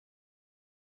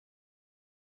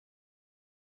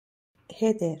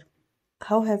Hey there,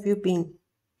 how have you been?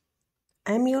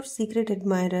 I'm your secret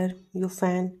admirer, your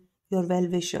fan, your well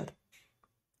wisher.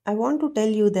 I want to tell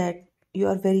you that you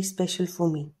are very special for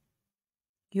me.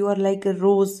 You are like a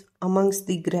rose amongst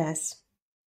the grass.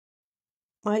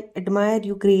 I admire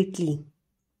you greatly.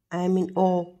 I am in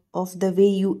awe of the way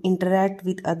you interact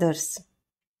with others.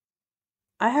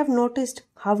 I have noticed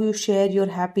how you share your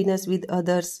happiness with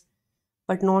others,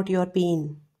 but not your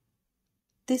pain.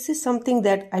 This is something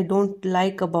that I don't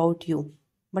like about you,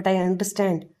 but I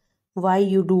understand why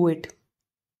you do it.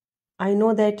 I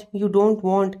know that you don't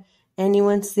want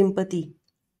anyone's sympathy.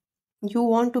 You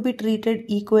want to be treated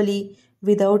equally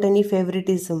without any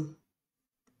favoritism.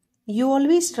 You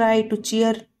always try to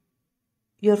cheer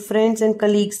your friends and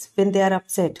colleagues when they are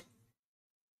upset.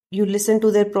 You listen to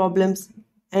their problems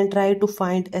and try to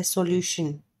find a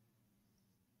solution.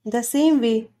 The same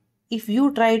way, if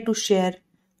you try to share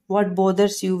what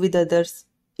bothers you with others,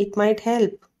 it might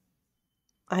help.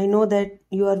 I know that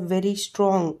you are very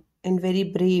strong and very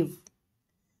brave.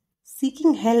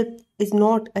 Seeking help is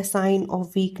not a sign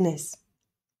of weakness.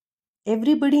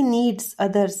 Everybody needs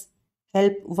others'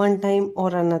 help one time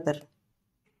or another.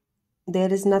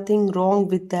 There is nothing wrong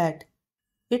with that.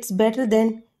 It's better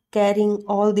than carrying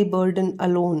all the burden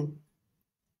alone.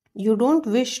 You don't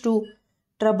wish to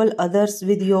trouble others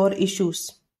with your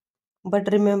issues.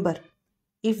 But remember,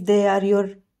 if they are your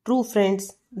true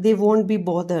friends, they won't be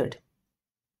bothered.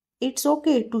 It's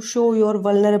okay to show your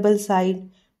vulnerable side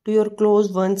to your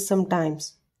close ones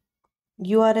sometimes.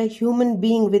 You are a human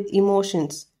being with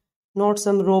emotions, not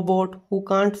some robot who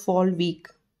can't fall weak.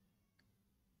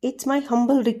 It's my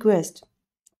humble request.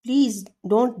 Please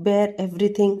don't bear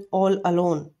everything all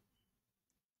alone.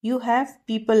 You have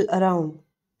people around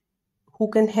who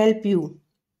can help you.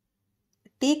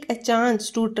 Take a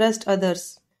chance to trust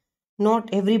others. Not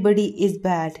everybody is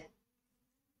bad.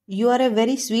 You are a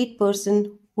very sweet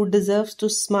person who deserves to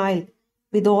smile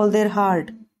with all their heart.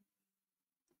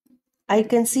 I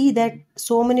can see that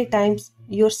so many times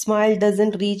your smile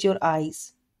doesn't reach your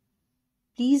eyes.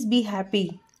 Please be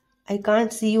happy. I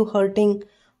can't see you hurting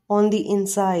on the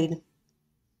inside.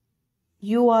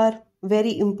 You are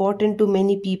very important to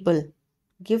many people.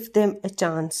 Give them a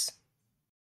chance.